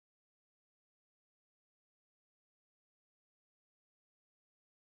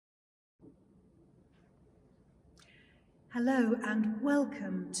Hello and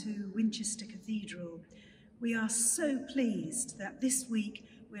welcome to Winchester Cathedral. We are so pleased that this week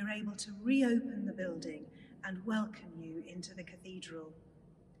we're able to reopen the building and welcome you into the cathedral.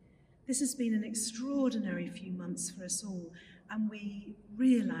 This has been an extraordinary few months for us all, and we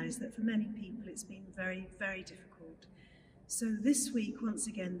realise that for many people it's been very, very difficult. So this week, once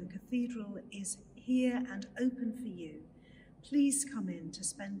again, the cathedral is here and open for you. Please come in to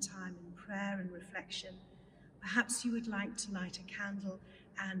spend time in prayer and reflection. Perhaps you would like to light a candle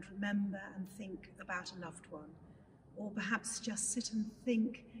and remember and think about a loved one, or perhaps just sit and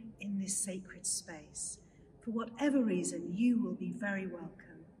think in this sacred space. For whatever reason, you will be very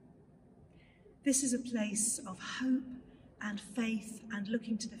welcome. This is a place of hope and faith and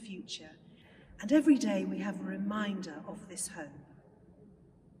looking to the future, and every day we have a reminder of this hope.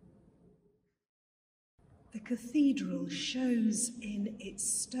 The cathedral shows in its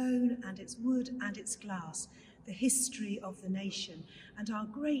stone and its wood and its glass the history of the nation, and our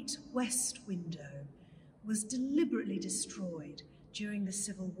great west window was deliberately destroyed during the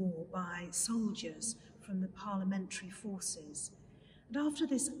Civil War by soldiers from the parliamentary forces. And after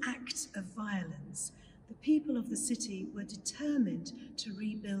this act of violence, the people of the city were determined to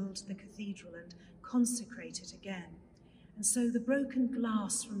rebuild the cathedral and consecrate it again. And so the broken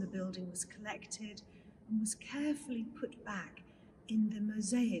glass from the building was collected and was carefully put back in the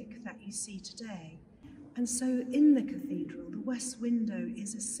mosaic that you see today. And so in the cathedral, the west window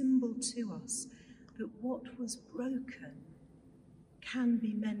is a symbol to us that what was broken can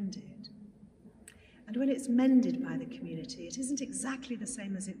be mended. And when it's mended by the community, it isn't exactly the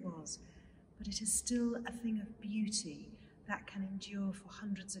same as it was, but it is still a thing of beauty that can endure for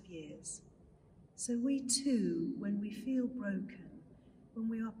hundreds of years. So we too, when we feel broken, when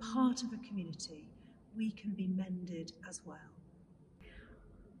we are part of a community, we can be mended as well.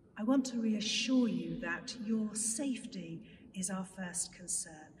 I want to reassure you that your safety is our first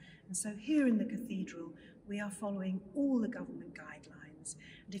concern. And so here in the cathedral, we are following all the government guidelines.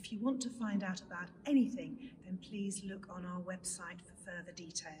 And if you want to find out about anything, then please look on our website for further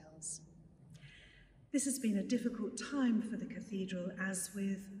details. This has been a difficult time for the cathedral, as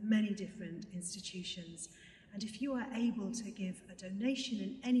with many different institutions. And if you are able to give a donation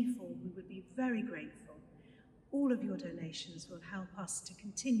in any form, we would be very grateful. All of your donations will help us to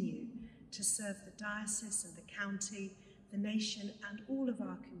continue to serve the diocese and the county, the nation, and all of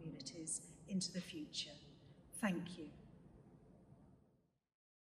our communities into the future. Thank you.